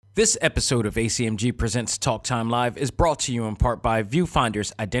This episode of ACMG Presents Talk Time Live is brought to you in part by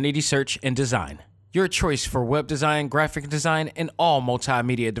Viewfinder's Identity Search and Design. Your choice for web design, graphic design, and all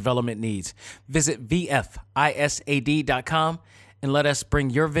multimedia development needs. Visit VFISAD.com and let us bring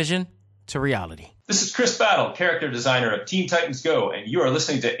your vision to reality. This is Chris Battle, character designer of Teen Titans Go, and you are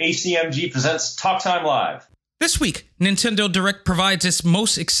listening to ACMG Presents Talk Time Live. This week, Nintendo Direct provides its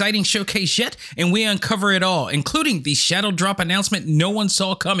most exciting showcase yet, and we uncover it all, including the Shadow Drop announcement no one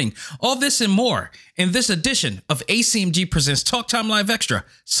saw coming. All this and more in this edition of ACMG Presents Talk Time Live Extra.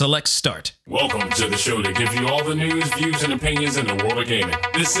 Select Start. Welcome to the show that gives you all the news, views, and opinions in the world of gaming.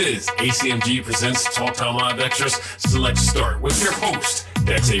 This is ACMG Presents Talk Time Live Extras. Select Start with your host,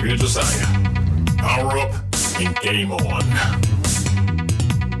 Xavier Josiah. Power up and game on.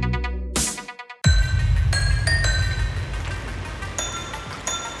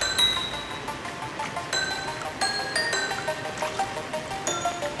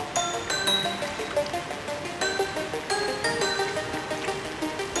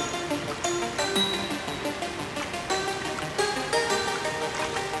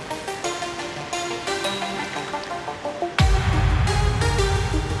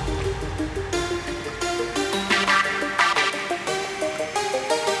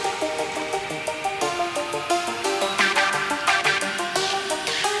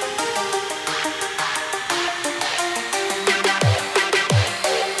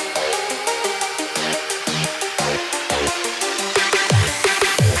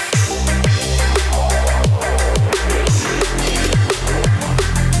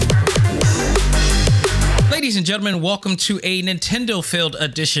 Ladies and gentlemen, welcome to a Nintendo-filled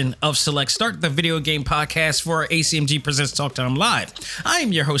edition of Select Start, the video game podcast for ACMG Presents Talk Time Live. I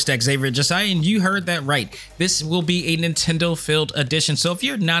am your host, Xavier Josiah, and you heard that right. This will be a Nintendo-filled edition, so if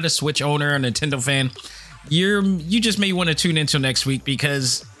you're not a Switch owner or a Nintendo fan, you just may want to tune in till next week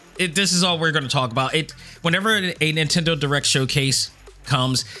because this is all we're going to talk about. Whenever a Nintendo Direct showcase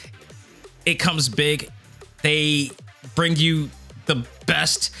comes, it comes big. They bring you the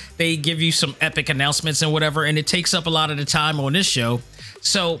best. They give you some epic announcements and whatever, and it takes up a lot of the time on this show.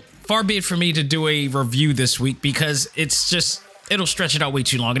 So far be it for me to do a review this week because it'll stretch it out way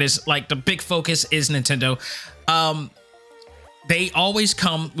too long. It is like the big focus is Nintendo. They always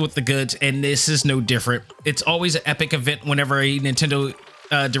come with the goods, and this is no different. It's always an epic event whenever a Nintendo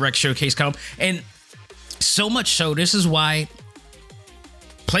Direct showcase comes, and so much so this is why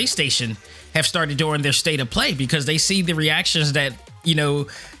PlayStation have started doing their state of play, because they see the reactions that,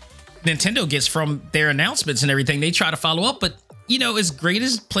 Nintendo gets from their announcements and everything. They try to follow up, but as great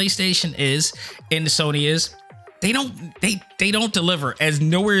as PlayStation is and Sony is, they don't deliver as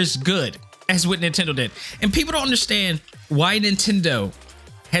nowhere as good as what Nintendo did. And people don't understand why Nintendo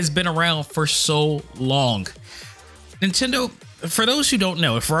has been around for so long. Nintendo, for those who don't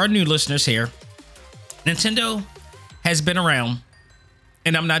know, for our new listeners here, Nintendo has been around,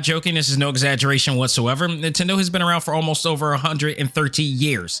 and I'm not joking, this is no exaggeration whatsoever. Nintendo has been around for almost over 130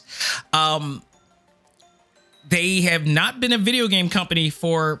 years. They have not been a video game company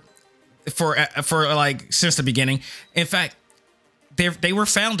for like since the beginning. In fact, they were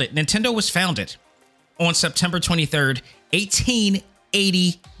founded. Nintendo was founded on September 23rd,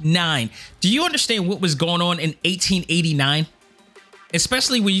 1889. Do you understand what was going on in 1889?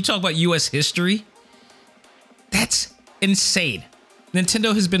 Especially when you talk about US history. That's insane.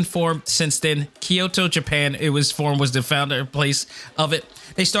 Nintendo has been formed since then. Kyoto, Japan, was the founder place of it.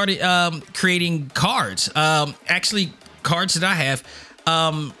 They started creating cards. Actually, cards that I have.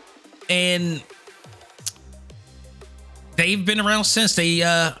 And they've been around since. They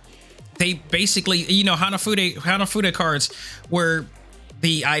basically, Hanafuda cards were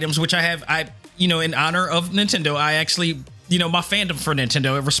the items which I have. In honor of Nintendo, I actually, my fandom for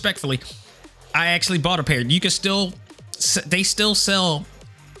Nintendo, respectfully, I actually bought a pair. You can still. They still sell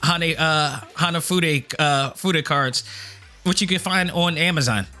Hanafuda cards, which you can find on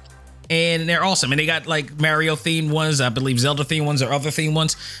Amazon, and they're awesome. And they got like Mario themed ones, I believe Zelda themed ones, or other themed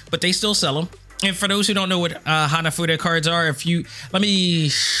ones, but they still sell them. And for those who don't know what Hanafuda cards are,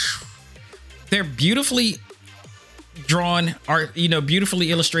 they're beautifully drawn art,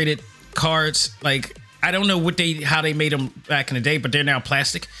 beautifully illustrated cards. Like, I don't know how they made them back in the day, but they're now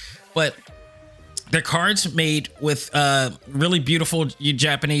plastic. But they're cards made with really beautiful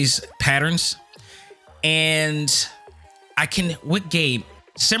Japanese patterns. And what game?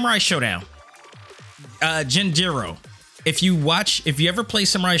 Samurai Showdown. Genjiro. If you ever play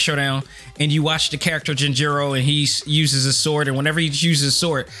Samurai Showdown and you watch the character Genjiro and he uses a sword, and whenever he uses a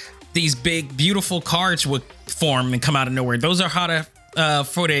sword, these big, beautiful cards would form and come out of nowhere. Those are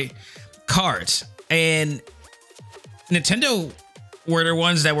Hanafuda cards. And Nintendo were the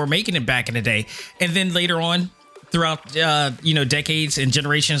ones that were making it back in the day. And then later on, throughout decades and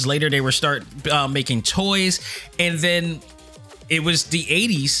generations later, they were making toys. And then it was the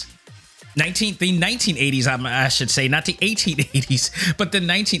 80s, the 1980s, I should say, not the 1880s, but the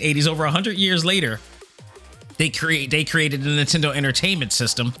 1980s. Over 100 years later, they created the Nintendo Entertainment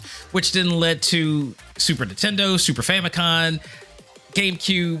System, which then led to Super Nintendo, Super Famicom,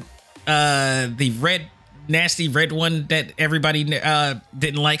 GameCube, the nasty red one that everybody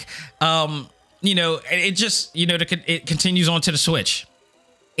didn't like. It just, it continues on to the Switch.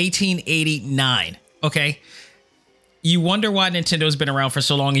 1889. Okay. You wonder why Nintendo's been around for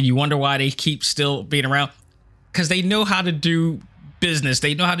so long, and you wonder why they keep still being around. Because they know how to do business.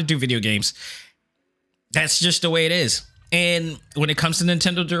 They know how to do video games. That's just the way it is. And when it comes to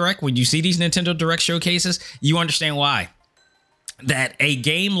Nintendo Direct, when you see these Nintendo Direct showcases, you understand why. That a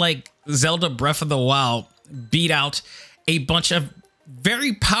game like Zelda Breath of the Wild beat out a bunch of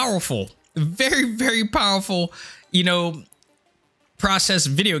very powerful, very, very powerful, processed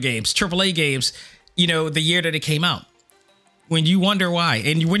video games, AAA games, the year that it came out. When you wonder why,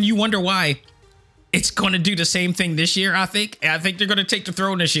 and when you wonder why it's going to do the same thing this year, I think they're going to take the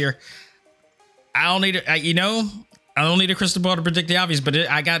throne this year. I don't need a crystal ball to predict the obvious, but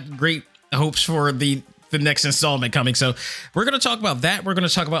I got great hopes for the next installment coming. So we're going to talk about that. We're going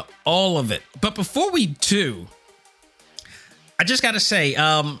to talk about all of it. But before we do, I just got to say,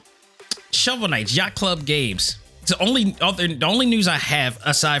 Shovel Knight, Yacht Club Games. It's the only news I have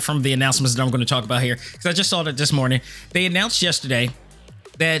aside from the announcements that I'm going to talk about here, because I just saw that this morning. They announced yesterday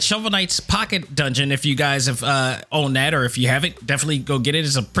that Shovel Knight's Pocket Dungeon, if you guys have owned that, or if you haven't, definitely go get it.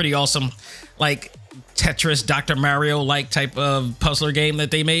 It's a pretty awesome, like Tetris, Dr. Mario-like type of puzzler game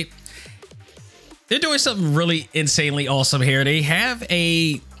that they made. They're doing something really insanely awesome here. They have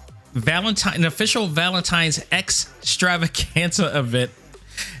an official Valentine's extravaganza event.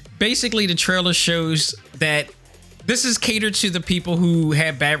 Basically, the trailer shows that this is catered to the people who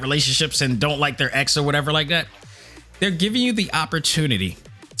have bad relationships and don't like their ex or whatever like that. They're giving you the opportunity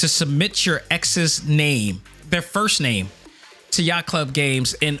to submit your ex's name, their first name, to Yacht Club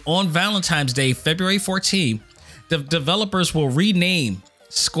Games. And on Valentine's Day, February 14, the developers will rename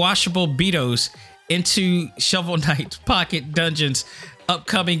Squashable Beatos into Shovel Knight Pocket Dungeon's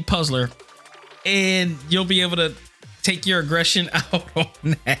upcoming puzzler. And you'll be able to take your aggression out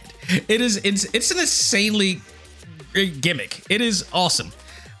on that. It's an insanely great gimmick. It is awesome.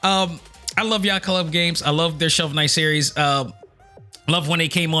 I love Yacht Club Games. I love their Shovel Knight series. Love when they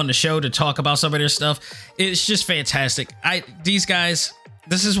came on the show to talk about some of their stuff. It's just fantastic. These guys,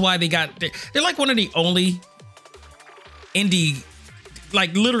 this is why they're like one of the only indie,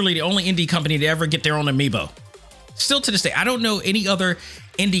 like literally the only indie company to ever get their own amiibo. Still to this day, I don't know any other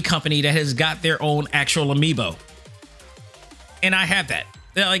indie company that has got their own actual amiibo. And I have that.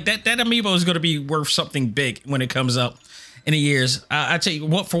 Like that amiibo is going to be worth something big when it comes up in the years. I tell you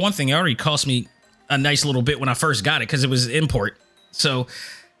what, for one thing, it already cost me a nice little bit when I first got it because it was import. So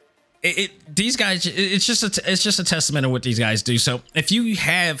these guys, it's just a testament of what these guys do. So if you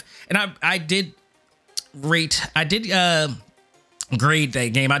have, and I did grade that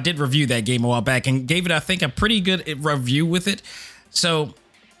game. I did review that game a while back and gave it, I think, a pretty good review with it. So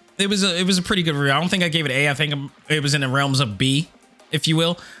it was a pretty good review. I don't think I gave it A. I think it was in the realms of B, if you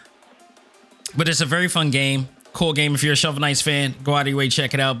will. But it's a very fun game, cool game. If you're a Shovel Knights fan, go out of your way,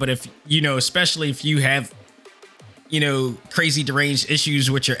 check it out. But if especially if you have crazy deranged issues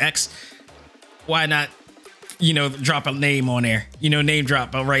with your ex, why not drop a name on there, name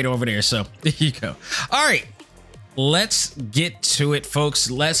drop right over there. So there you go. All right, let's get to it, folks.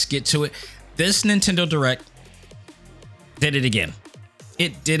 Let's get to it. This Nintendo Direct did it again.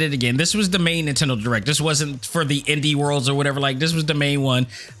 It did it again. This was the main Nintendo Direct. This wasn't for the indie worlds or whatever. Like, this was the main one,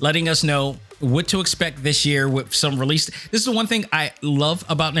 letting us know what to expect this year with some release. This is the one thing I love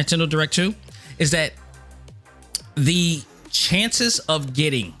about Nintendo Direct 2 is that the chances of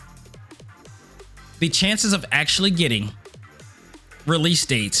actually getting release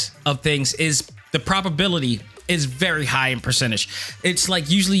dates of things the probability is very high in percentage. It's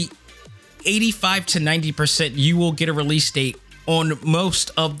like usually 85 to 90% you will get a release date on most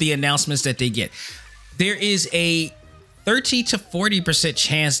of the announcements that they get. There is a 30 to 40%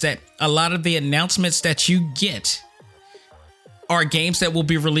 chance that a lot of the announcements that you get are games that will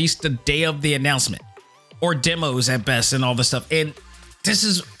be released the day of the announcement, or demos at best, and all this stuff. And this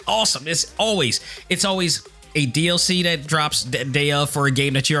is awesome. It's always a DLC that drops the day of for a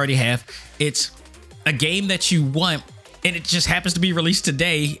game that you already have. It's a game that you want, and it just happens to be released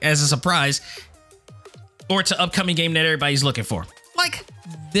today as a surprise, or it's an upcoming game that everybody's looking for. Like,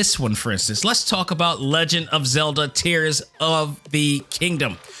 this one, for instance. Let's talk about Legend of Zelda Tears of the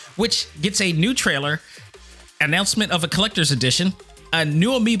Kingdom, which gets a new trailer, announcement of a collector's edition, a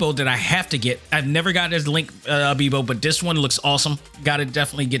new amiibo that I have to get. I've never got his Link amiibo, but this one looks awesome. Gotta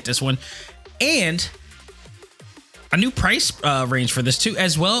definitely get this one. And a new price range for this too,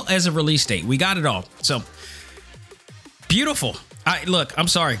 as well as a release date. We got it all. So beautiful. I'm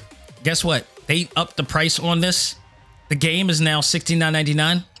sorry. Guess what? They upped the price on this. The game is now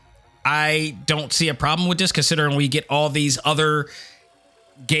 $69.99. I don't see a problem with this, considering we get all these other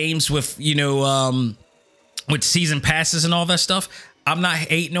games with, with season passes and all that stuff. I'm not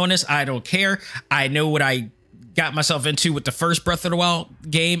hating on this. I don't care. I know what I got myself into with the first Breath of the Wild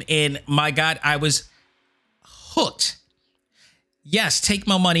game, and my God, I was hooked. Yes, take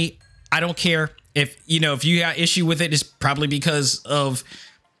my money. I don't care. If you got issue with it, it's probably because of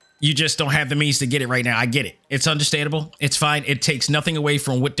you just don't have the means to get it right now. I get it. It's understandable. It's fine. It takes nothing away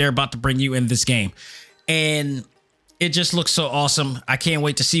from what they're about to bring you in this game. And it just looks so awesome. I can't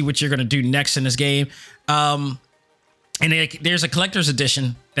wait to see what you're going to do next in this game. And there's a collector's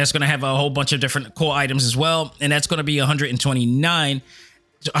edition that's going to have a whole bunch of different cool items as well. And that's going to be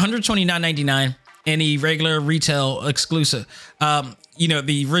 $129.99. Any regular retail exclusive.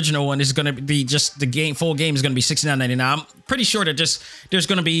 The original one is going to be just the full game is going to be $69.99. I'm pretty sure that there's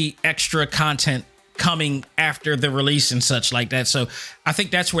going to be extra content coming after the release and such like that. So I think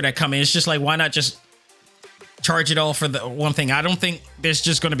that's where that comes in. It's just like, why not just charge it all for the one thing? I don't think there's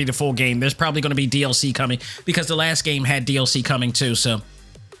just going to be the full game. There's probably going to be DLC coming, because the last game had DLC coming too. So,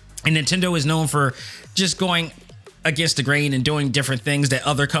 and Nintendo is known for just going against the grain and doing different things that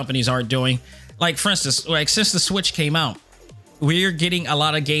other companies aren't doing. Like, for instance, since the Switch came out, we're getting a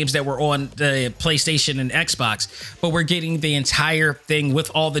lot of games that were on the PlayStation and Xbox, but we're getting the entire thing with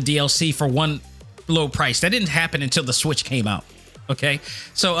all the DLC for one low price. That didn't happen until the Switch came out. Okay.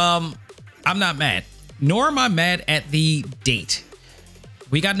 So, I'm not mad, nor am I mad at the date.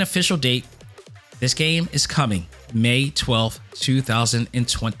 We got an official date. This game is coming May 12th,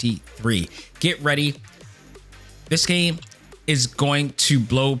 2023. Get ready. This game is going to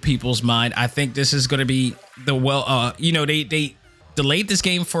blow people's mind. I think this is going to be they delayed this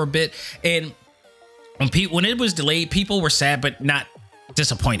game for a bit, and when it was delayed, people were sad but not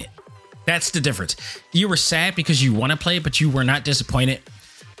disappointed. That's the difference. You were sad because you want to play it, but you were not disappointed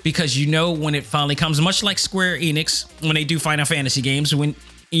because when it finally comes, much like Square Enix when they do Final Fantasy games, when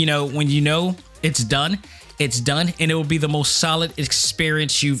it's done, and it will be the most solid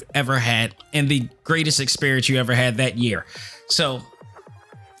experience you've ever had and the greatest experience you ever had that year. So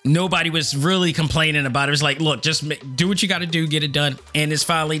nobody was really complaining about it. It was like, look, just do what you got to do, get it done. And it's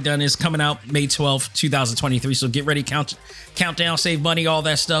finally done. It's coming out May 12th, 2023. So get ready, countdown, save money, all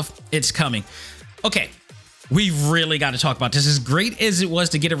that stuff. It's coming. Okay, we really got to talk about this. As great as it was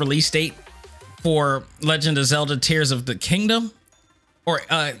to get a release date for Legend of Zelda Tears of the Kingdom, or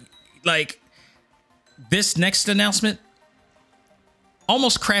this next announcement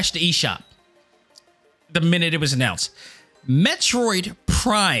almost crashed the eShop the minute it was announced. Metroid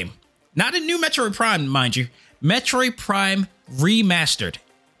Prime, not a new Metroid Prime, mind you, Metroid Prime Remastered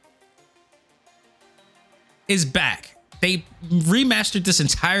is back. They remastered this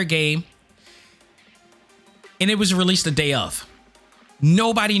entire game, and it was released the day of.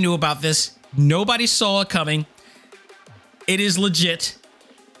 Nobody knew about this. Nobody saw it coming. It is legit.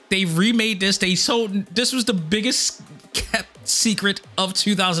 They remade this. This was the biggest kept secret of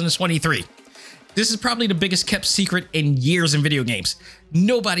 2023. This is probably the biggest kept secret in years in video games.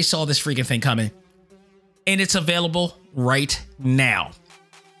 Nobody saw this freaking thing coming. And it's available right now.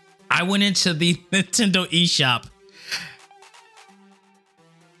 I went into the Nintendo eShop,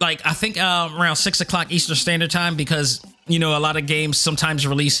 I think around 6 o'clock Eastern Standard Time, because, a lot of games sometimes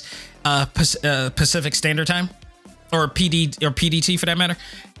release Pacific Standard Time, or PDT for that matter.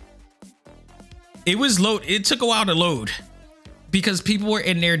 It took a while to load, because people were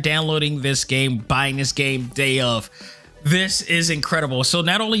in there downloading this game, buying this game day of. This is incredible. So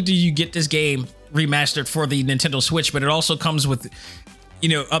not only do you get this game remastered for the Nintendo Switch, but it also comes with,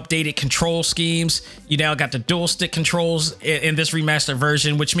 updated control schemes. You now got the dual stick controls in this remastered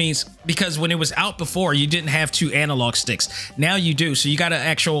version, which means, because when it was out before, you didn't have 2 analog sticks. Now you do. So you got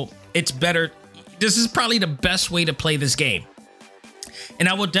it's better. This is probably the best way to play this game. And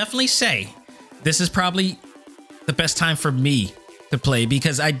I will definitely say this is probably the best time for me to play,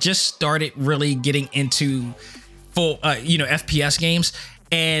 because I just started really getting into full, FPS games.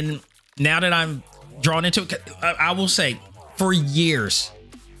 And now that I'm drawn into it, I will say for years,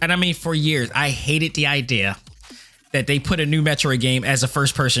 I hated the idea that they put a new Metroid game as a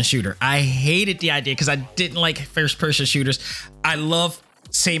first person shooter. I hated the idea because I didn't like first person shooters. I love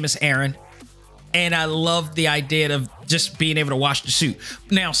Samus Aran. And I love the idea of just being able to wash the suit.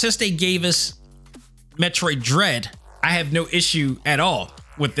 Now, since they gave us Metroid Dread, I have no issue at all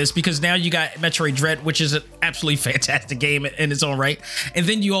with this, because now you got Metroid Dread, which is an absolutely fantastic game in its own right. And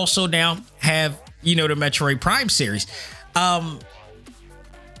then you also now have, the Metroid Prime series.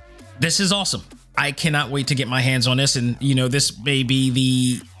 This is awesome. I cannot wait to get my hands on this. And, this may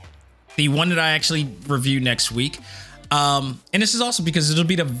be the one that I actually review next week. And this is awesome because it'll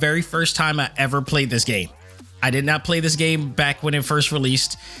be the very first time I ever played this game. I did not play this game back when it first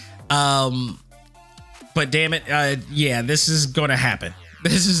released. But damn it, this is going to happen.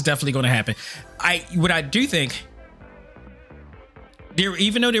 This is definitely going to happen. What I do think,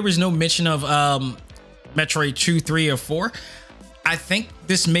 even though there was no mention of Metroid 2, 3, or 4, I think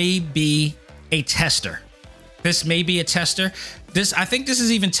this may be a tester. I think this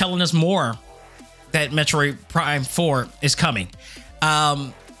is even telling us more that Metroid Prime 4 is coming.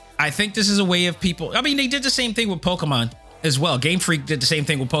 I think this is a way of people. I mean, they did the same thing with Pokemon as well. Game Freak did the same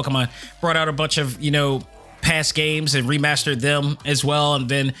thing with Pokemon, brought out a bunch of, past games and remastered them as well. And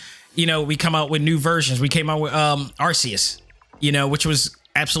then, we come out with new versions. We came out with Arceus, which was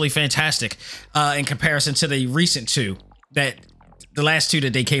absolutely fantastic in comparison to the recent two, the last two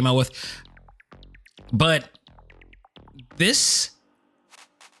that they came out with. But this,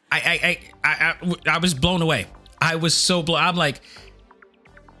 I was blown away. I was so blown. I'm like,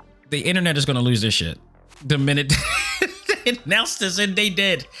 the internet is going to lose their shit the minute they announced this, and they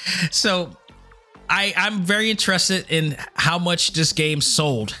did. So I'm very interested in how much this game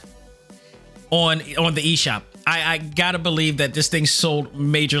sold on the eShop. I gotta believe that this thing sold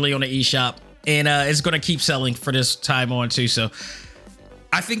majorly on the eShop, and it's going to keep selling for this time on too. So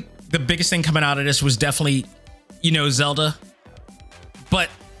I think the biggest thing coming out of this was definitely, Zelda, but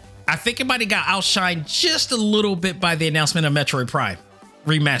I think it might have got outshined just a little bit by the announcement of Metroid Prime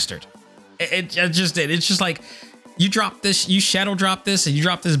Remastered. It just did. It's just like, you drop this, you shadow drop this, and you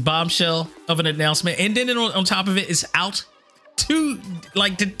drop this bombshell of an announcement, and then on top of it, it's out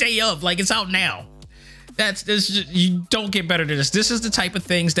the day of, like, it's out now. You don't get better than this. This is the type of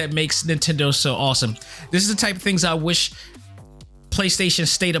things that makes Nintendo so awesome. This is the type of things I wish PlayStation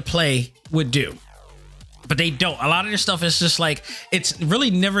State of Play would do. But they don't. A lot of this stuff is just like, it's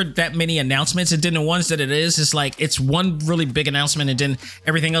really never that many announcements. And then the ones that it is, it's like, it's one really big announcement, and then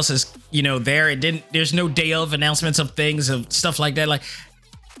everything else is, there. And then there's no day of announcements of things, of stuff like that. Like,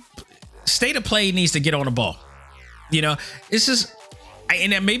 State of Play needs to get on the ball. It's just,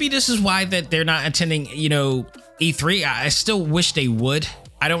 and maybe this is why that they're not attending, E3. I still wish they would.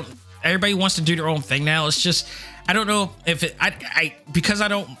 Everybody wants to do their own thing now. It's just, I don't know if because I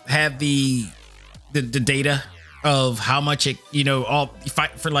don't have the data of how much it,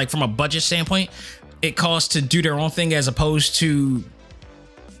 from a budget standpoint, it costs to do their own thing, as opposed to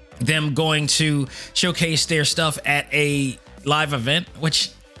them going to showcase their stuff at a live event,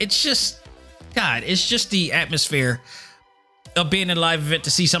 which it's just the atmosphere of being at a live event,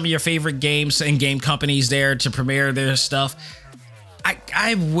 to see some of your favorite games and game companies there to premiere their stuff.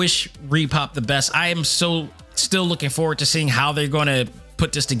 I wish Repop the best. I am so still looking forward to seeing how they're going to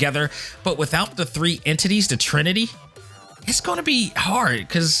put this together, but without the three entities, the Trinity, it's going to be hard,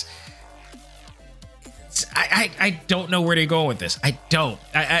 because I don't know where they're going with this.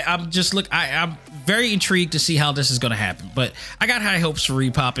 I'm very intrigued to see how this is going to happen, but I got high hopes for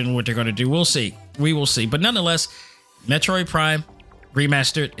Repop and what they're going to do. We'll see. We will see. But nonetheless, Metroid Prime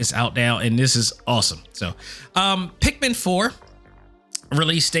Remastered is out now, and this is awesome. So, Pikmin 4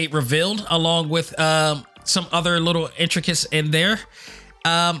 release date revealed, along with some other little intricacies in there.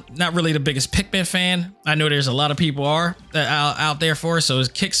 Not really the biggest Pikmin fan. I know there's a lot of people are out there for it. So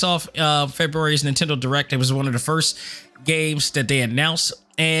it kicks off February's Nintendo Direct. It was one of the first games that they announced,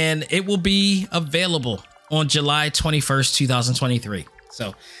 and it will be available on July 21st, 2023.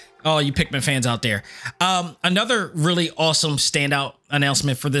 So all you Pikmin fans out there. Another really awesome standout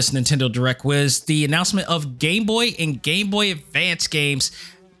announcement for this Nintendo Direct was the announcement of Game Boy and Game Boy Advance games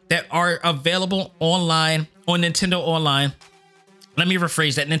that are available online on Nintendo Online. Let me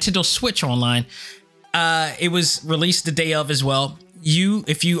rephrase that. Nintendo Switch Online. It was released the day of as well.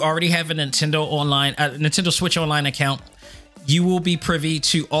 If you already have a Nintendo Switch Online account, you will be privy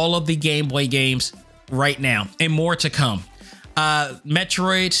to all of the Game Boy games right now, and more to come.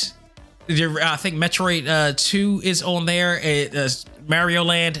 Metroid, I think Metroid 2 is on there. Mario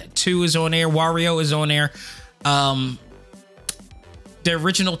Land 2 is on there. Wario is on there. The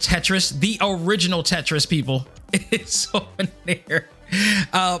original Tetris, people, it's on there.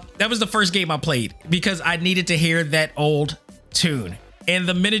 That was the first game I played because I needed to hear that old tune. And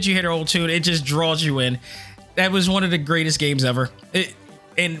the minute you hear the old tune, it just draws you in. That was one of the greatest games ever.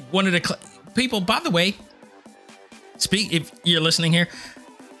 and one of the people, by the way, if you're listening here,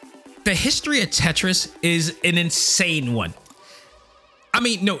 the history of Tetris is an insane one. I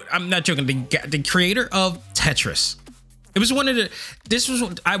mean, no, I'm not joking. The creator of Tetris, it was one of the.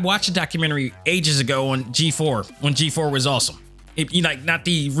 I watched a documentary ages ago on G4 when G4 was awesome. Not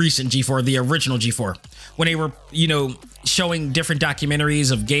the recent G4, the original G4, when they were, showing different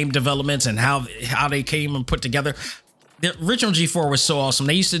documentaries of game developments and how they came and put together. The original G4 was so awesome.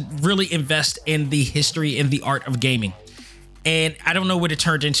 They used to really invest in the history and the art of gaming. And I don't know what it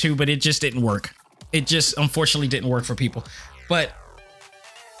turned into, but it just didn't work. It just unfortunately didn't work for people. But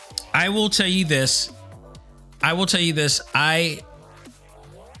I will tell you this. I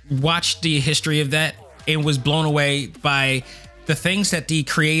watched the history of that and was blown away by the things that the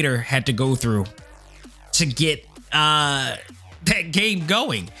creator had to go through to get that game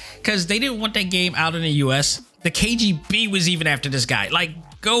going, because they didn't want that game out in the US. The KGB was even after this guy.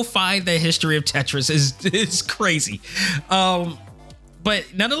 Like, go find the history of Tetris. Is crazy. But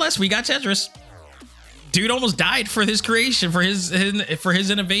nonetheless, we got Tetris. Dude almost died for his creation, for his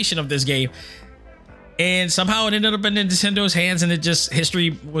innovation of this game, and somehow it ended up in Nintendo's hands, and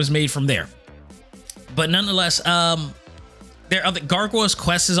history was made from there. But nonetheless, there are the Gargoyle's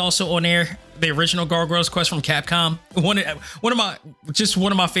Quest is also on there. The original Gargoyle's Quest from Capcom. One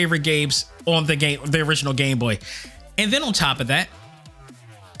of my favorite games on the original Game Boy. And then on top of that,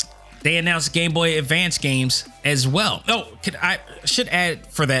 they announced Game Boy Advance games as well. Oh, I should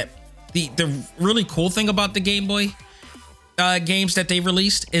add for that, the really cool thing about the Game Boy games that they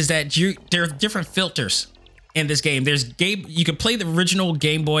released is that there are different filters in this game. You can play the original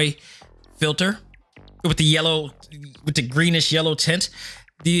Game Boy filter with the greenish yellow tint.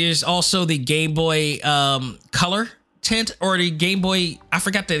 There's also the Game Boy Color tint, or the Game Boy, I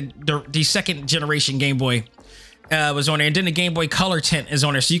forgot the second generation Game Boy was on there, and then the Game Boy Color tint is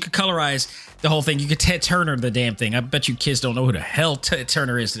on there, so you could colorize the whole thing. You could Ted Turner the damn thing. I bet you kids don't know who the hell Ted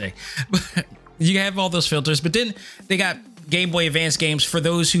Turner is today. But you have all those filters, but then they got Game Boy Advance games for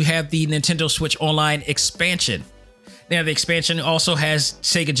those who have the Nintendo Switch Online expansion. Now, the expansion also has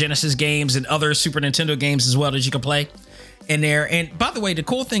Sega Genesis games and other Super Nintendo games as well that you can play in there. And by the way, the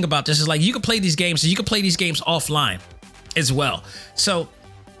cool thing about this is, like, you can play these games, and you can play these games offline as well. So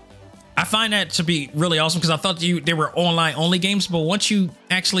I find that to be really awesome, because I thought they were online only games, but once you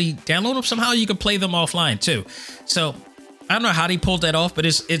actually download them, somehow you can play them offline too. So I don't know how they pulled that off, but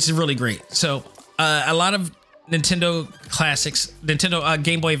it's really great. So a lot of Nintendo classics,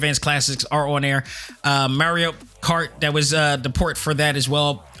 Game Boy Advance classics are on there. Mario Kart, that was the port for that as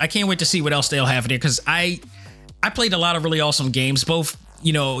well. I can't wait to see what else they'll have in there, because I played a lot of really awesome games, both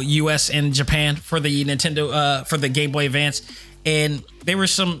US and Japan, for the Nintendo for the Game Boy Advance, and they were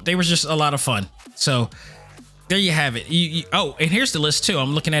just a lot of fun. So there you have it. And here's the list too.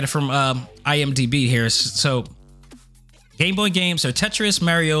 I'm looking at it from IMDb here. So Game Boy games are Tetris,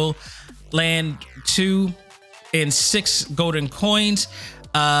 Mario Land 2, and 6 golden coins.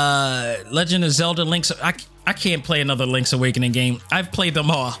 Legend of Zelda Link's. I can't play another Link's Awakening game. I've played them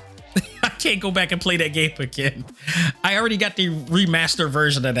all. I can't go back and play that game again. I already got the remaster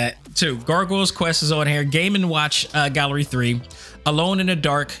version of that too. Gargoyle's Quest is on here. Game & Watch Gallery 3, Alone in the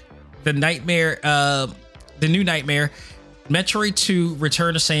Dark, The New Nightmare, Metroid 2,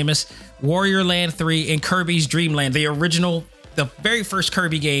 Return of Samus, Warrior Land 3, and Kirby's Dream Land, the very first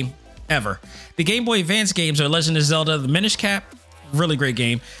Kirby game ever. The Game Boy Advance games are Legend of Zelda, The Minish Cap, really great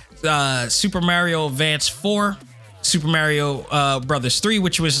game, Super Mario Advance 4, Super Mario Brothers 3,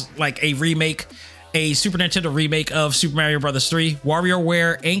 which was like a Super Nintendo remake of Super Mario Brothers 3,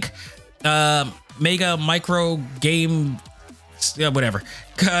 WarioWare Inc., Mega Micro Game, whatever,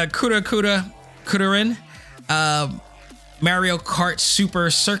 Kudarin, Mario Kart Super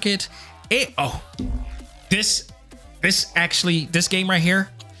Circuit. This game right here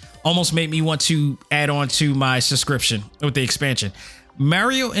almost made me want to add on to my subscription with the expansion.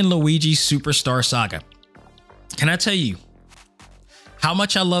 Mario and Luigi Superstar Saga. Can I tell you how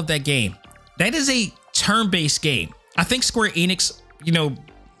much I love that game? That is a turn-based game. I think Square Enix,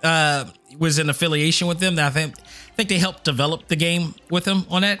 was in affiliation with them. I think they helped develop the game with them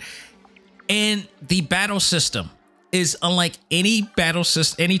on that. And the battle system is unlike any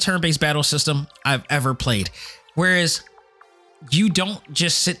turn-based battle system I've ever played. Whereas you don't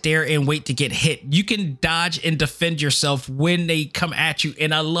just sit there and wait to get hit. You can dodge and defend yourself when they come at you.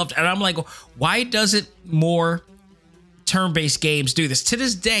 And I'm like, why doesn't more turn-based games do this? To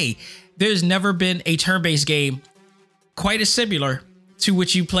this day, there's never been a turn-based game quite as similar to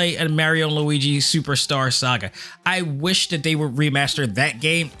which you play in Mario and Luigi Superstar Saga. I wish that they would remaster that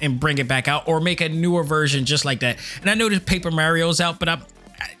game and bring it back out, or make a newer version just like that. And I know that Paper Mario's out, but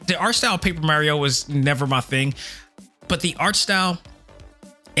the art style of Paper Mario was never my thing, but the art style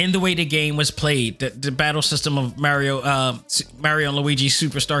and the way the game was played, the battle system of Mario and Luigi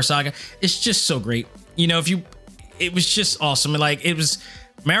Superstar Saga, it's just so great. You know, it was just awesome. Like, it was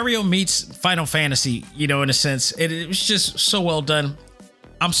Mario meets Final Fantasy, you know, in a sense. It was just so well done.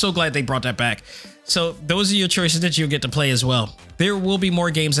 I'm so glad they brought that back. So those are your choices that you'll get to play as well. There will be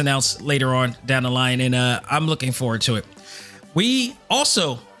more games announced later on down the line, and I'm looking forward to it. We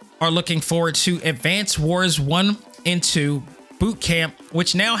also are looking forward to Advance Wars 1 and 2 Boot Camp,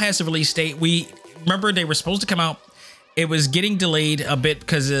 which now has a release date. We remember they were supposed to come out. It was getting delayed a bit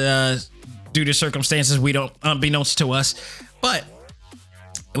because due to circumstances we don't unbeknownst to us, but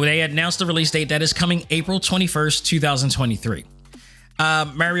they announced the release date that is coming April 21st, 2023.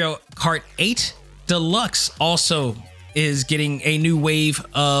 Mario Kart 8 Deluxe also is getting a new wave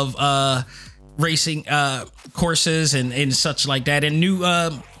of racing courses and such like that, and new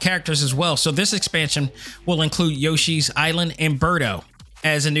characters as well. So this expansion will include Yoshi's Island and Birdo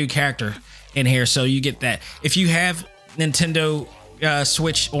as a new character in here. So you get that. If you have Nintendo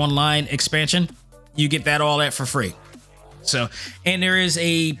Switch Online expansion, you get all that for free. So, and there is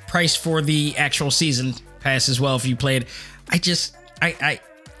a price for the actual season pass as well if you play it.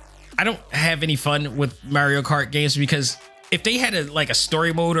 I don't have any fun with Mario Kart games, because if they had a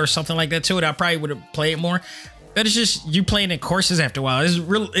story mode or something like that to it, I probably would have played it more. But it's just you playing in courses after a while.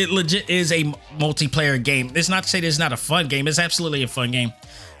 It legit is a multiplayer game. It's not to say that it's not a fun game. It's absolutely a fun game,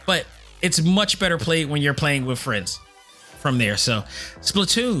 but it's much better played when you're playing with friends from there. So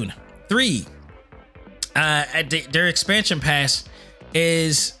Splatoon 3, their expansion pass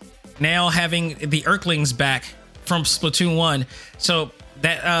is now having the Earthlings back from Splatoon 1. So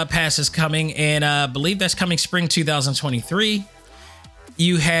that pass is coming, and I believe that's coming spring 2023.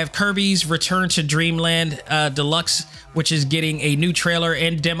 You have Kirby's Return to Dreamland Deluxe, which is getting a new trailer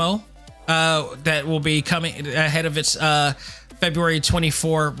and demo that will be coming ahead of its February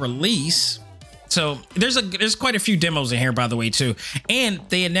 24 release. So there's quite a few demos in here, by the way, too. And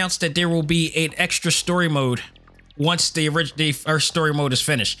they announced that there will be an extra story mode once the first story mode is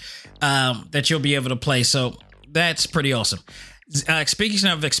finished, that you'll be able to play. So that's pretty awesome. Speaking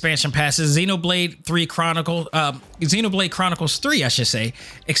of expansion passes, Xenoblade Chronicles 3, I should say,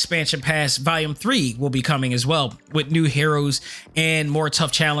 expansion pass volume 3 will be coming as well, with new heroes and more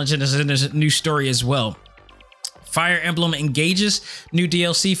tough challenges, and there's a new story as well. Fire Emblem Engages new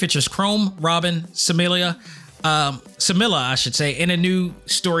DLC features Chrome, Robin, Samilla, I should say, and a new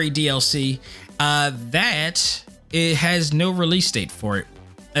story DLC that it has no release date for it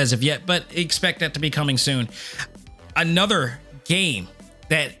as of yet, but expect that to be coming soon. Another game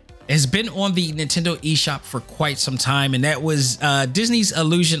that has been on the Nintendo eShop for quite some time, and that was Disney's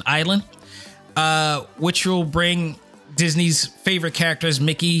Illusion Island, which will bring Disney's favorite characters,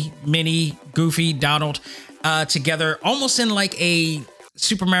 Mickey, Minnie, Goofy, Donald, together almost in like a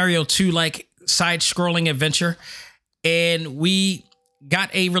Super Mario 2 like side-scrolling adventure. And we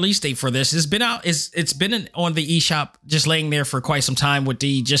got a release date for this. It's been out. It's been on the eShop, just laying there for quite some time with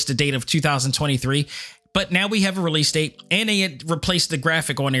the date of 2023. But now we have a release date, and they had replaced the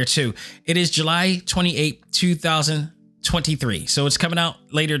graphic on there too. It is July 28, 2023. So it's coming out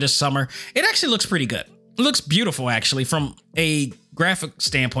later this summer. It actually looks pretty good. It looks beautiful, actually, from a graphic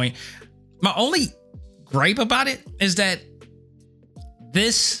standpoint. My only gripe about it is that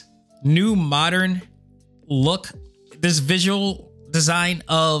this new modern look, this visual design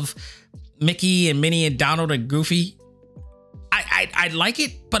of Mickey and Minnie and Donald and Goofy, I like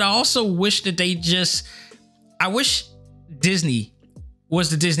it, but I also wish that I wish Disney was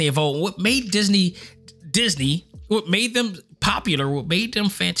the Disney of old. What made Disney, what made them popular, what made them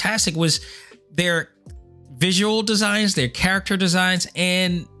fantastic was their visual designs, their character designs,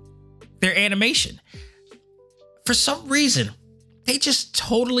 and their animation. For some reason, they just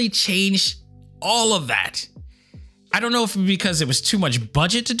totally changed all of that. I don't know if it's because it was too much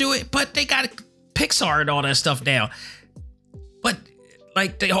budget to do it, but they got Pixar and all that stuff down. But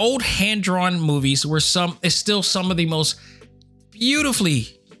like the old hand-drawn movies is still some of the most beautifully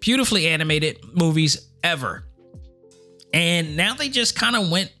animated movies ever. And now they just kind of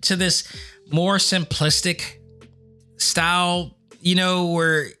went to this more simplistic style,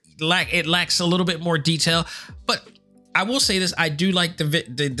 where it lacks a little bit more detail. But I will say this, I do like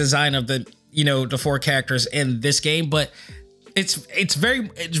the design of the four characters in this game, but it's very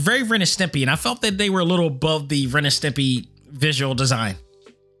Ren and Stimpy, and I felt that they were a little above the Ren and Stimpy visual design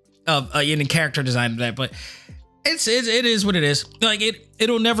of in character design of that, but it is what it is. Like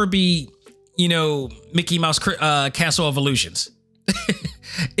it'll never be Mickey Mouse Castle of Illusions.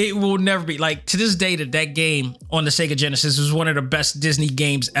 It will never be like, to this day, that game on the Sega Genesis was one of the best Disney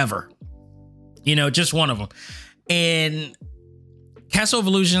games ever. You know, just one of them. And Castle of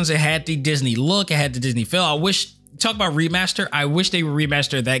Illusions, it had the Disney look, it had the Disney feel. Talk about remaster. I wish they would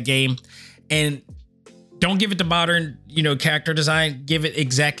remaster that game and don't give it the modern, you know, character design. Give it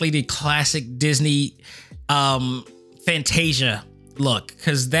exactly the classic Disney Fantasia look,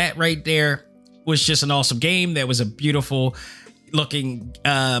 because that right there was just an awesome game. That was a beautiful looking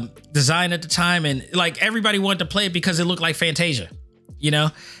design at the time, and like everybody wanted to play it because it looked like Fantasia. You know,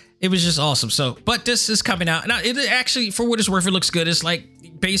 it was just awesome. So, but this is coming out now. It actually, for what it's worth, it looks good. It's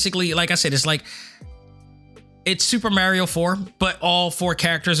like basically, like I said, it's Super Mario 4, but all 4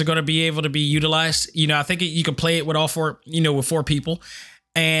 characters are going to be able to be utilized. You know, I think you can play it with all 4, you know, with 4 people,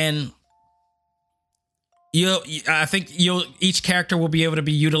 and I think each character will be able to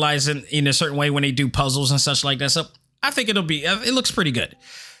be utilized in a certain way when they do puzzles and such like that. So I think it looks pretty good.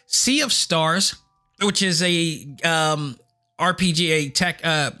 Sea of Stars, which is a RPG,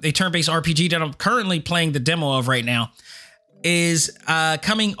 a turn-based RPG that I'm currently playing the demo of right now, is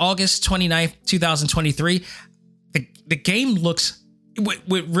coming August 29th, 2023. The game looks, what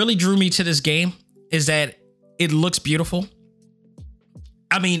really drew me to this game is that it looks beautiful.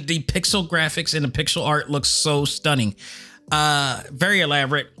 I mean, the pixel graphics and the pixel art looks so stunning. Very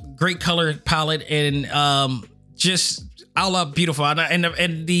elaborate, great color palette, and just all up beautiful.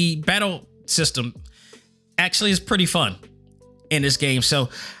 And the battle system actually is pretty fun in this game. So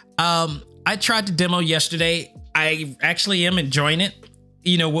I tried the demo yesterday. I actually am enjoying it.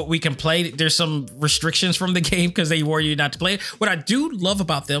 You know, what we can play. There's some restrictions from the game because they warn you not to play it. What I love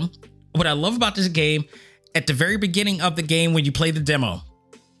about this game, at the very beginning of the game when you play the demo,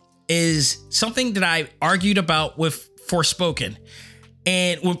 is something that I argued about with Forspoken.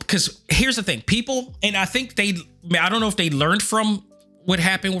 And because here's the thing, people, and I think I don't know if they learned from what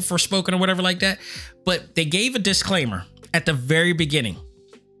happened with Forspoken or whatever like that, but they gave a disclaimer at the very beginning.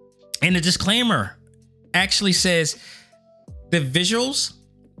 And the disclaimer actually says the visuals,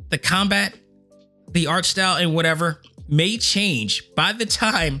 the combat, the art style, and whatever may change by the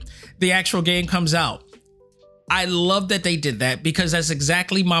time the actual game comes out. I love that they did that because that's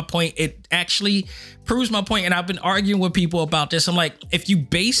exactly my point. It actually proves my point, and I've been arguing with people about this. I'm like, if you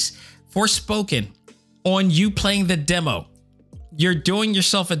base Forspoken on you playing the demo, you're doing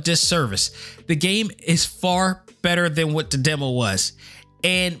yourself a disservice. The game is far better than what the demo was.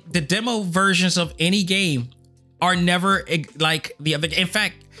 And the demo versions of any game are never like the other. In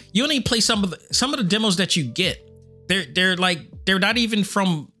fact, you only play some of the demos that you get. They're not even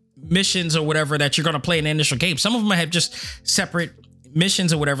from missions or whatever that you're going to play in the initial game. Some of them have just separate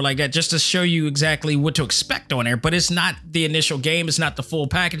missions or whatever like that, just to show you exactly what to expect on there. But it's not the initial game. It's not the full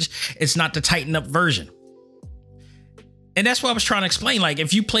package. It's not the tightened up version. And that's what I was trying to explain. Like,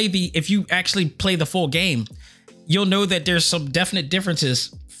 if you actually play the full game, you'll know that there's some definite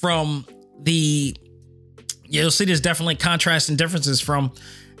differences from you'll see there's definitely contrast and differences from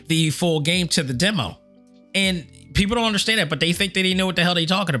the full game to the demo. And people don't understand that, but they think they didn't know what the hell they're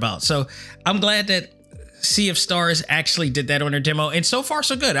talking about. So I'm glad that Sea of Stars actually did that on their demo. And so far,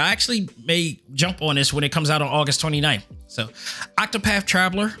 so good. I actually may jump on this when it comes out on August 29th. So Octopath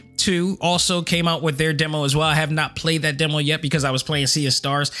Traveler 2 also came out with their demo as well. I have not played that demo yet because I was playing Sea of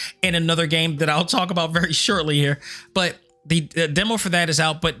Stars and another game that I'll talk about very shortly here. But the demo for that is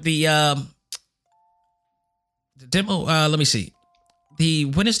out. But the demo, let me see.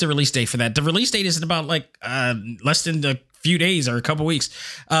 When is the release date for that? The release date is in about less than a few days or a couple weeks.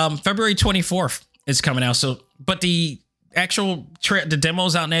 February 24th is coming out. So, but the actual the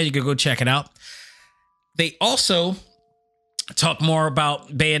demo's out now. You can go check it out. They also talk more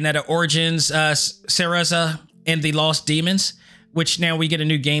about Bayonetta Origins, Cereza and the Lost Demons, which now we get a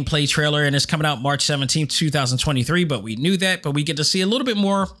new gameplay trailer, and it's coming out March 17th, 2023. But we knew that, but we get to see a little bit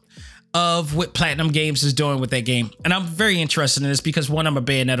more of what Platinum Games is doing with that game. And I'm very interested in this because, one, I'm a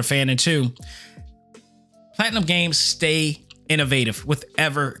Bayonetta fan, and two, Platinum Games stay innovative with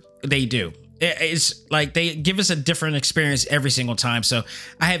whatever they do. It's like they give us a different experience every single time. So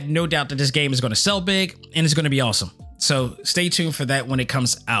I have no doubt that this game is going to sell big and it's going to be awesome. So stay tuned for that when it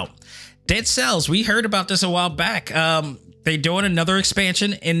comes out. Dead Cells, we heard about this a while back. They're doing another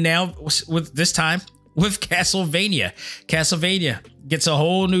expansion, and now with this time with Castlevania. Castlevania gets a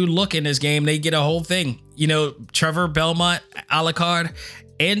whole new look in this game. They get a whole thing. You know, Trevor Belmont, Alucard,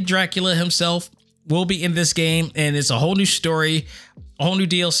 and Dracula himself will be in this game, and it's a whole new story, a whole new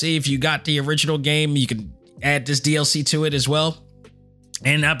DLC. If you got the original game, you can add this DLC to it as well.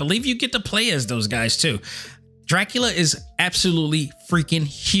 And I believe you get to play as those guys too. Dracula is absolutely freaking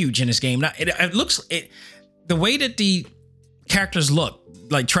huge in this game. Now, it looks the way that the characters look.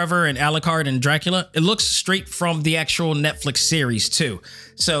 Like Trevor and Alucard and Dracula, it looks straight from the actual Netflix series too.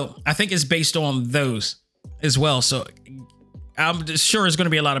 So I think it's based on those as well. So I'm sure there's going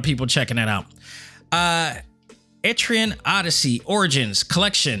to be a lot of people checking that out. Etrian Odyssey Origins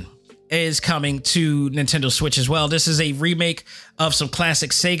Collection is coming to Nintendo Switch as well. This is a remake of some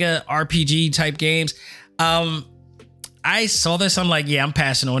classic Sega RPG type games. I saw this. I'm like, yeah, I'm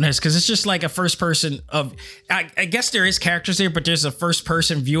passing on this because it's just like a first person of. I guess there is characters there, but there's a first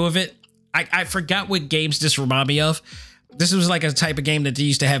person view of it. I forgot what games this remind me of. This was like a type of game that they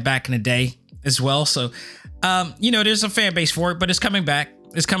used to have back in the day as well. So, there's a fan base for it, but it's coming back.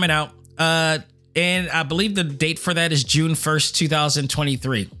 It's coming out, and I believe the date for that is June 1st,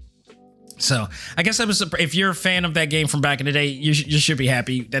 2023. So I guess if you're a fan of that game from back in the day, you should be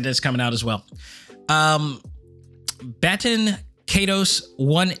happy that it's coming out as well. Baten Kaitos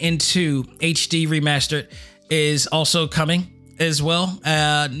 1 and 2 HD Remastered is also coming as well.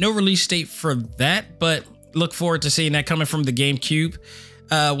 No release date for that, but look forward to seeing that coming from the GameCube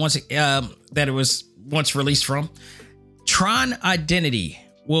that it was once released from. Tron Identity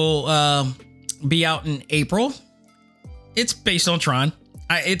will be out in April. It's based on Tron.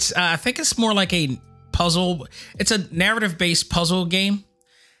 I think it's more like a puzzle. It's a narrative-based puzzle game.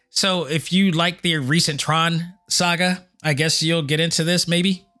 So if you like the recent Tron saga, I guess you'll get into this.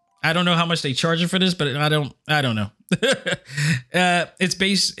 Maybe. I don't know how much they charge you for this, but I don't know.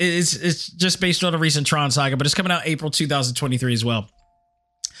 It's just based on a recent Tron saga, but it's coming out April 2023 as well.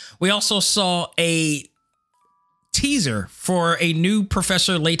 We also saw a teaser for a new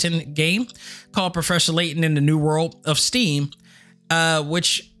Professor Layton game called Professor Layton in the New World of Steam,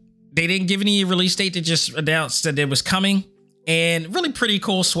 which they didn't give any release date. They just announced that it was coming. And really pretty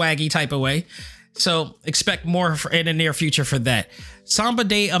cool, swaggy type of way. So expect more in the near future for that. Samba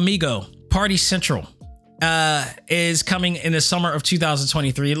de Amigo Party Central is coming in the summer of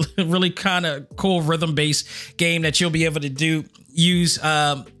 2023. Really kind of cool rhythm-based game that you'll be able to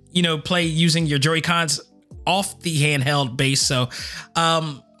play using your Joy-Cons off the handheld base. So,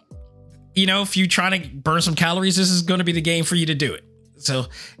 if you're trying to burn some calories, this is going to be the game for you to do it. So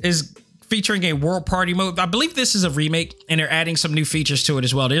is featuring a world party mode. I believe this is a remake and they're adding some new features to it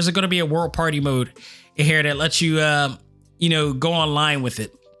as well. There's going to be a world party mode in here that lets you, go online with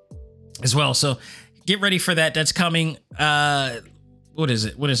it as well. So get ready for that. That's coming. What is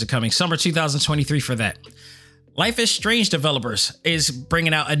it? When is it coming? Summer 2023 for that. Life is Strange developers is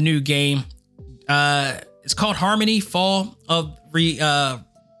bringing out a new game. It's called Harmony Fall of Reverie.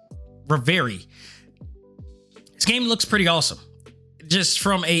 This game looks pretty awesome. Just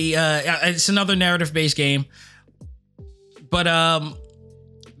from it's another narrative-based game, but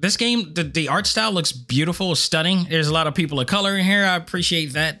this game, the art style looks beautiful, stunning. There's a lot of people of color in here. I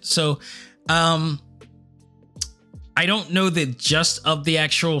appreciate that. So, I don't know the gist of the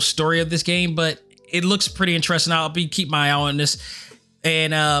actual story of this game, but it looks pretty interesting. I'll keep my eye on this,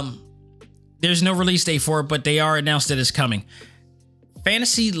 and there's no release date for it, but they are announced that it's coming.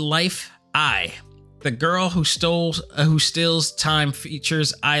 Fantasy Life I. The Girl Who Steals Time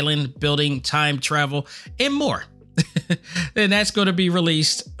features island building, time travel, and more. And that's going to be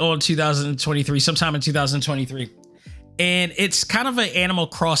released on 2023, sometime in 2023. And it's kind of an Animal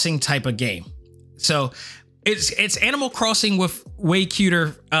Crossing type of game. So it's Animal Crossing with way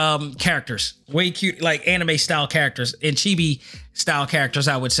cuter characters, way cute, like anime style characters and chibi style characters,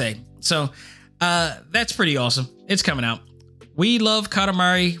 I would say. So that's pretty awesome. It's coming out. We Love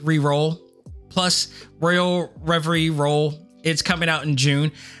Katamari Reroll plus Royal Reverie Roll. It's coming out in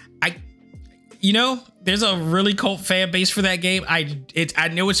June. There's a really cult fan base for that game. I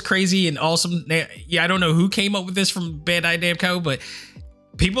know it's crazy and awesome. I don't know who came up with this from Bandai Namco, but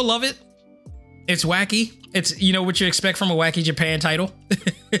people love it. It's wacky. It's what you expect from a wacky Japan title.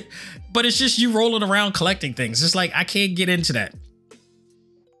 But it's just you rolling around collecting things. It's like I can't get into that.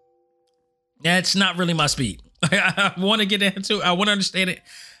 That's not really my speed. I want to get into it. I want to understand it.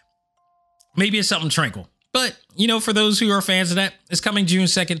 Maybe it's something tranquil. But, for those who are fans of that, it's coming June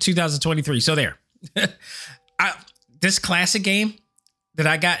 2nd, 2023. So there. This classic game that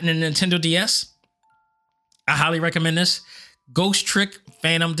I got in a Nintendo DS, I highly recommend this. Ghost Trick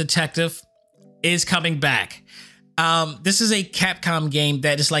Phantom Detective is coming back. This is a Capcom game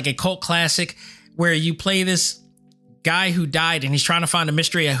that is like a cult classic where you play this guy who died and he's trying to find a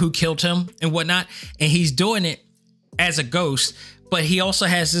mystery of who killed him and whatnot. And he's doing it as a ghost, but he also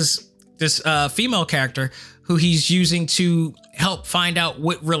has this female character who he's using to help find out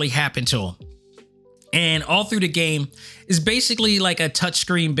what really happened to him. And all through the game is basically like a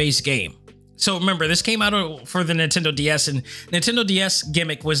touchscreen based game. So remember, this came out for the Nintendo DS, and Nintendo DS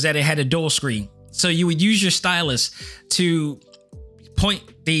gimmick was that it had a dual screen. So you would use your stylus to point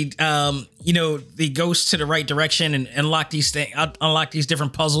the the ghost to the right direction and unlock these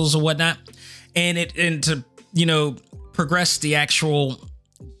different puzzles or whatnot, and to progress the actual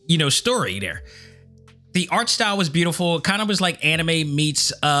story there. The art style was beautiful. It kind of was like anime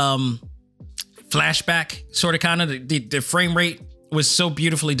meets flashback, sort of kind of. The frame rate was so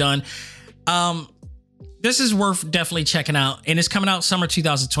beautifully done. This is worth definitely checking out, and it's coming out summer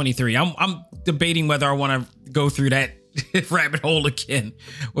 2023. I'm debating whether I want to go through that rabbit hole again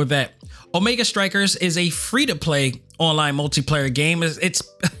with that. Omega Strikers is a free-to-play online multiplayer game. It's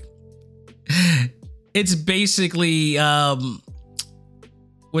basically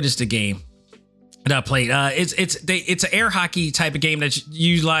what is the game that I played? It's an air hockey type of game that's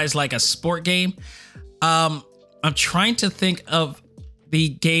utilized like a sport game. I'm trying to think of the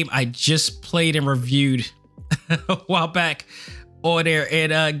game I just played and reviewed a while back on there,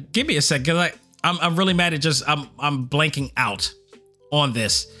 and give me a second, because I'm really mad at I'm blanking out on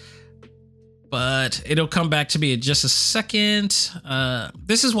this, but it'll come back to me in just a second.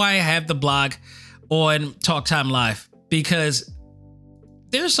 This is why I have the blog on Talk Time Live, because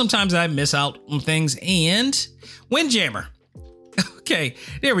there's sometimes I miss out on things. And Windjammer. Okay,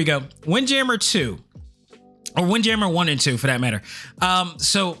 there we go. Windjammer 2. Or Windjammer 1 and 2 for that matter.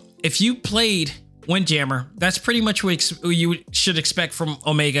 So if you played Windjammer, that's pretty much what you should expect from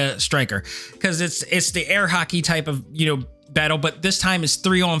Omega Striker, because it's the air hockey type of battle, but this time it's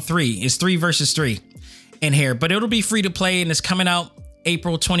 3-on-3. It's 3 versus 3 in here, but it'll be free to play, and it's coming out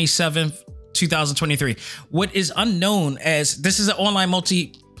April 27th, 2023. What is unknown, as this is an online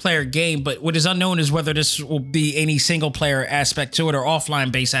multiplayer game, but what is unknown is whether this will be any single player aspect to it or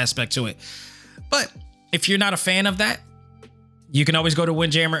offline based aspect to it. But if you're not a fan of that, you can always go to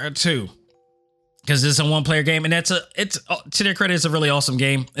Windjammer 2, because this is a one-player game, and it's to their credit, it's a really awesome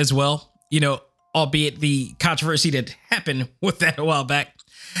game as well. Albeit the controversy that happened with that a while back.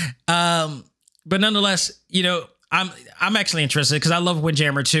 But nonetheless, I'm actually interested, because I love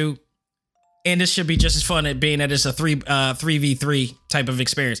Windjammer 2, and this should be just as fun, being that it's a 3v3 type of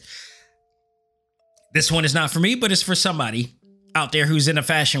experience. This one is not for me, but it's for somebody out there who's in the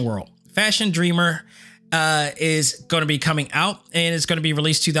fashion world. Fashion Dreamer is going to be coming out, and it's going to be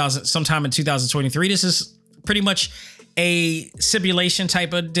released sometime in 2023. This is pretty much a simulation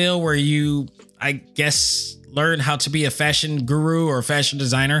type of deal where you, I guess, learn how to be a fashion guru or a fashion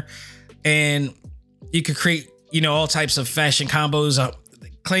designer, and you could create, all types of fashion combos.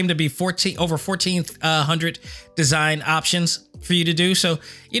 Claim to be over 1,400 design options for you to do. So,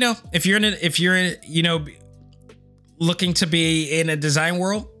 if you're looking to be in a design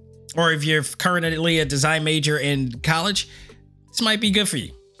world, or if you're currently a design major in college, this might be good for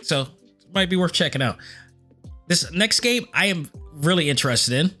you. So it might be worth checking out. This next game I am really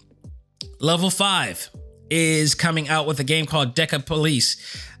interested in. Level 5 is coming out with a game called Deca Police,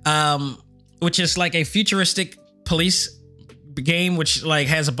 which is like a futuristic police game, which like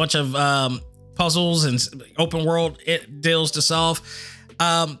has a bunch of puzzles and open world deals to solve.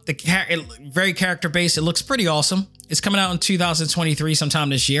 Very character based. It looks pretty awesome. It's coming out in 2023 sometime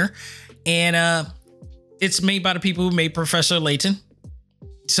this year, and it's made by the people who made Professor Layton.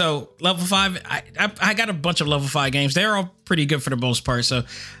 So Level 5, I got a bunch of Level 5 games. They're all pretty good for the most part, so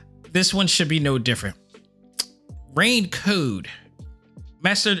this one should be no different. Rain Code.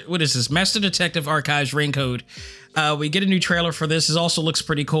 Master Detective Archives Rain Code. We get a new trailer for this. It also looks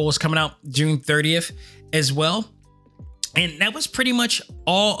pretty cool. It's coming out June 30th as well. And that was pretty much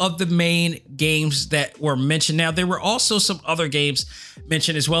all of the main games that were mentioned. Now, there were also some other games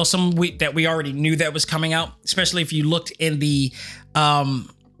mentioned as well. Some that we already knew that was coming out, especially if you looked in the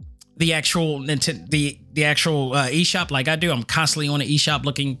actual eShop like I do. I'm constantly on the eShop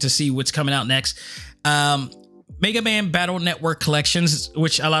looking to see what's coming out next. Mega Man Battle Network Collections,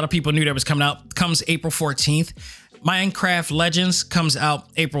 which a lot of people knew that was coming out, comes April 14th. Minecraft Legends comes out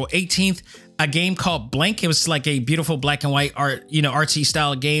April 18th. A game called Blank, it was like a beautiful black and white artsy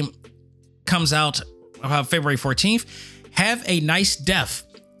style game, comes out February 14th. Have a Nice Death,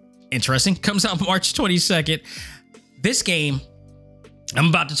 interesting, comes out March 22nd. This game I'm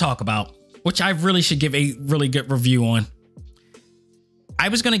about to talk about, which I really should give a really good review on. I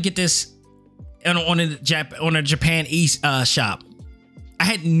was going to get this on a Japan shop. I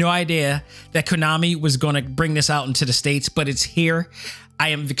had no idea that Konami was going to bring this out into the States, but it's here. I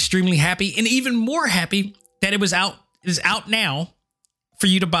am extremely happy, and even more happy that it is out now for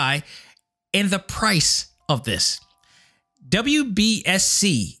you to buy. And the price of this,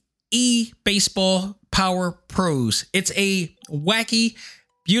 WBSC eBaseball Power Pros. It's a wacky,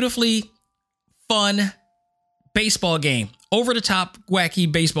 beautifully fun baseball game, over the top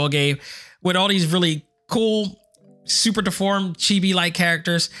wacky baseball game with all these really cool super deformed chibi-like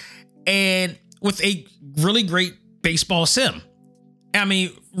characters, and with a really great baseball sim. I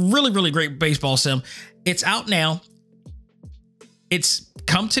mean, really, really great baseball sim. It's out now. It's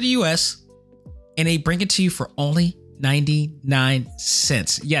come to the US, and they bring it to you for only 99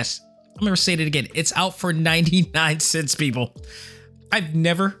 cents. Yes, I'm going to say it again. It's out for 99 cents, people. I've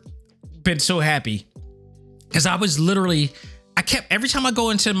never been so happy because every time I go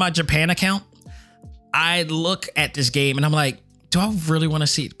into my Japan account, I look at this game and I'm like, do I really want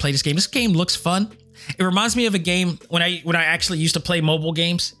to play this game? This game looks fun. It reminds me of a game when I actually used to play mobile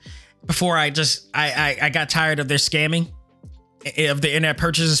games before I got tired of their scamming of the internet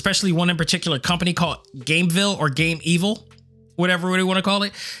purchases, especially one in particular company called Gameville or Game Evil, whatever you want to call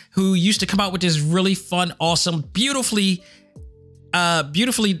it, who used to come out with this really fun, awesome, beautifully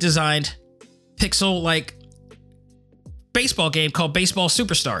designed pixel-like baseball game called Baseball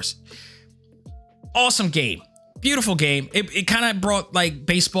Superstars. Awesome game. Beautiful game. It kind of brought like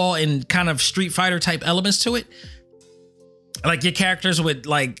baseball and kind of Street Fighter type elements to it. Like your characters would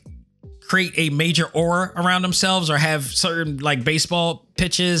like create a major aura around themselves or have certain like baseball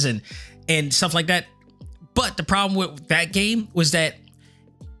pitches and stuff like that. But the problem with that game was that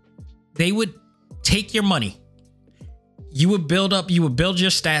they would take your money. You would build your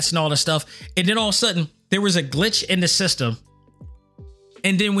stats and all this stuff. And then all of a sudden there was a glitch in the system.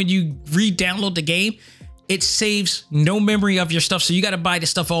 And then when you re-download the game, it saves no memory of your stuff. So you got to buy the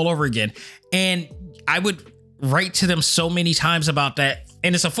stuff all over again. And I would write to them so many times about that.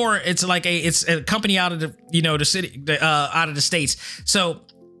 And it's a company out of the city, out of the States. So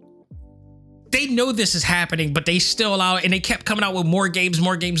they know this is happening, but they still allow it. And they kept coming out with more games.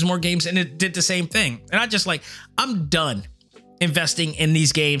 And it did the same thing. And I just I'm done investing in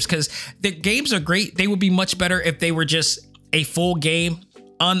these games because the games are great. They would be much better if they were just a full game,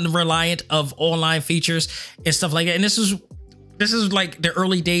 unreliant of online features and stuff like that. And this is like the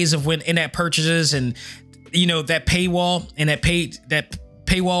early days of when in-app purchases and that paywall and that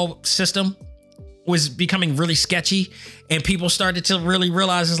paywall system was becoming really sketchy, and people started to really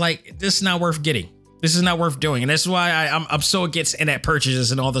realize it's like, this is not worth getting. This is not worth doing. And that's why I'm so against in-app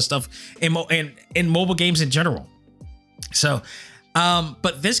purchases and all this stuff in mobile games in general. So,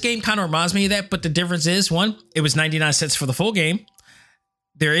 but this game kind of reminds me of that. But the difference is, one, it was 99 cents for the full game.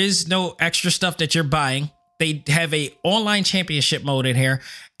 There is no extra stuff that you're buying. They have a online championship mode in here.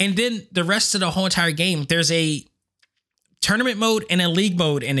 And then the rest of the whole entire game, there's a tournament mode and a league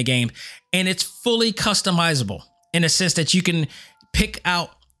mode in the game. And it's fully customizable in a sense that you can pick out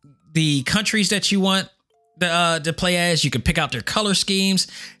the countries that you want to play as. You can pick out their color schemes,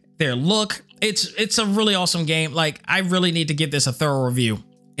 their look. It's a really awesome game. Like, I really need to give this a thorough review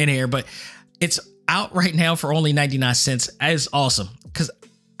in here, but it's out right now for only 99 cents. That is awesome. Because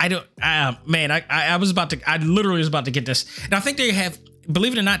I literally was about to get this. And I think they have,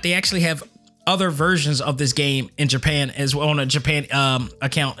 believe it or not, they actually have other versions of this game in Japan as well, on a Japan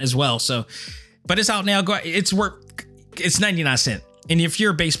account as well. So, but it's out now. It's 99 cents. And if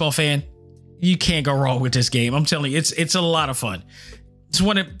you're a baseball fan, you can't go wrong with this game. I'm telling you, it's a lot of fun. It's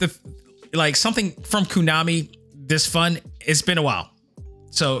one of the, something from Konami this fun. It's been a while.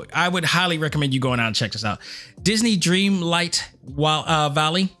 So I would highly recommend you going out and check this out. Disney Dreamlight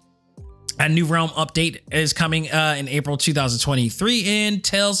Valley, a New Realm update is coming in April 2023, and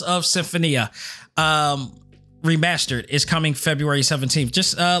Tales of Symphonia Remastered is coming February 17th,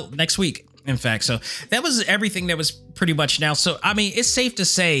 just next week, in fact. So that was everything that was pretty much now. So, I mean, it's safe to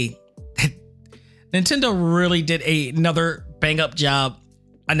say that Nintendo really did another bang up job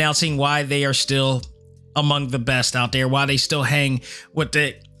announcing why they are still among the best out there, why they still hang with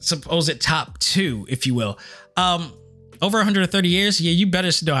the supposed top two, if you will. Over 130 years, yeah, you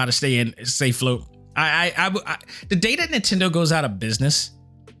better know how to stay afloat. The day that Nintendo goes out of business,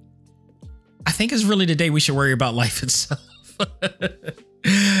 I think is really the day we should worry about life itself.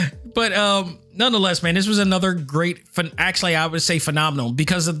 But nonetheless, man, this was another great, actually, I would say phenomenal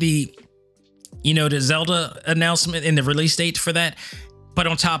because of the Zelda announcement and the release date for that. But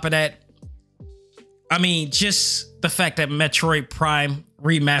on top of that, I mean, just the fact that Metroid Prime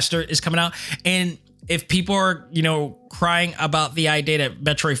Remastered is coming out. And if people are, crying about the idea that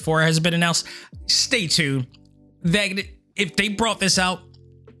Metroid 4 has been announced, stay tuned. That if they brought this out,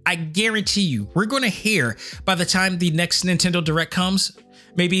 I guarantee you, we're going to hear by the time the next Nintendo Direct comes.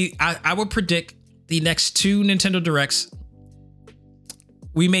 Maybe I would predict the next two Nintendo Directs,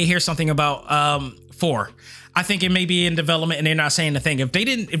 we may hear something about 4. I think it may be in development and they're not saying a thing. If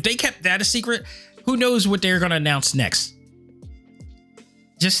they kept that a secret, who knows what they're going to announce next?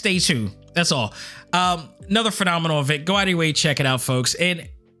 Just stay tuned. That's all. Another phenomenal event. Go out of your way, check it out, folks. And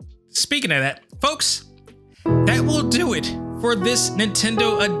speaking of that, folks, that will do it for this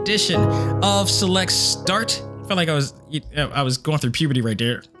Nintendo edition of Select Start. I felt like I was going through puberty right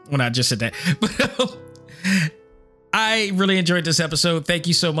there when I just said that. But I really enjoyed this episode. Thank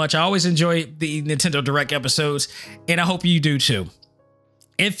you so much. I always enjoy the Nintendo Direct episodes, and I hope you do too.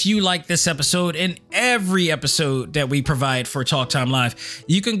 If you like this episode and every episode that we provide for Talk Time Live,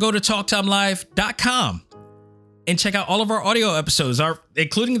 you can go to talktimelive.com and check out all of our audio episodes,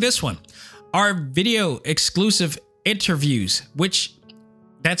 including this one, our video exclusive interviews, which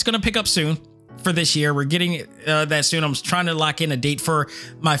that's going to pick up soon for this year. We're getting that soon. I'm trying to lock in a date for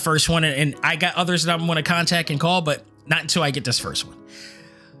my first one, and I got others that I'm going to contact and call, but not until I get this first one.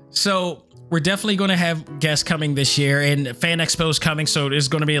 So we're definitely going to have guests coming this year, and Fan Expo's coming, so there's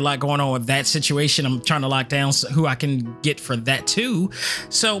going to be a lot going on with that situation. I'm trying to lock down who I can get for that too.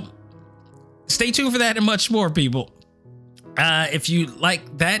 So stay tuned for that and much more, people. If you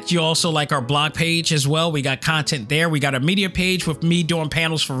like that, you also like our blog page as well. We got content there. We got a media page with me doing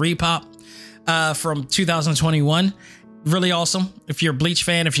panels for Repop from 2021. Really awesome. If you're a Bleach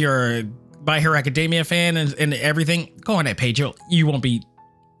fan, if you're a My Hero Academia fan and everything, go on that page. You won't be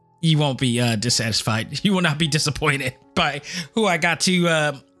dissatisfied. You will not be disappointed by who I got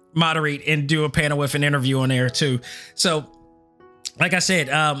to moderate and do a panel with an interview on there too. So, like I said,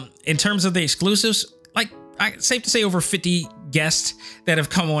 in terms of the exclusives, safe to say over 50 guests that have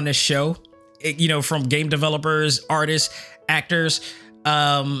come on this show, from game developers, artists, actors,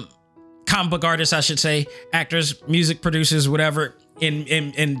 comic book artists, I should say, actors, music producers, whatever,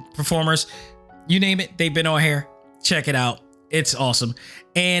 and performers, you name it, they've been on here. Check it out. It's awesome.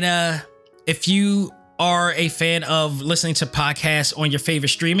 And if you are a fan of listening to podcasts on your favorite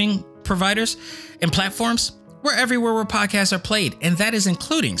streaming providers and platforms, we're everywhere where podcasts are played, and that is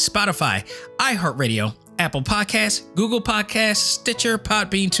including Spotify, iHeartRadio, Apple Podcasts, Google Podcasts, Stitcher,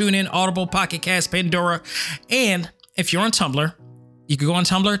 Podbean, TuneIn, Audible, Pocket Cast, Pandora. And if you're on Tumblr, you can go on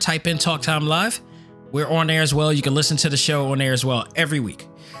Tumblr, type in Talk Time Live. We're on there as well. You can listen to the show on there as well every week.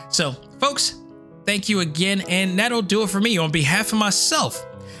 So, folks, thank you again, and that'll do it for me. On behalf of myself,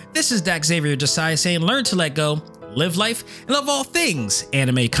 this is Dak Xavier Josiah saying, learn to let go, live life, and love all things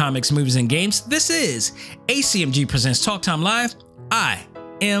anime, comics, movies, and games. This is ACMG Presents Talk Time Live. I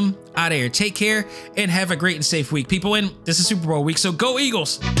am out of here. Take care and have a great and safe week, people. And this is Super Bowl week, so go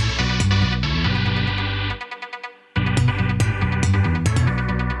Eagles.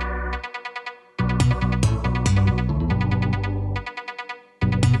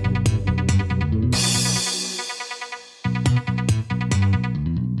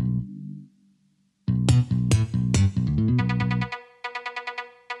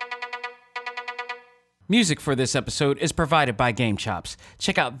 Music for this episode is provided by Game Chops.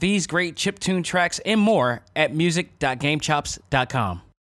 Check out these great chiptune tracks and more at music.gamechops.com.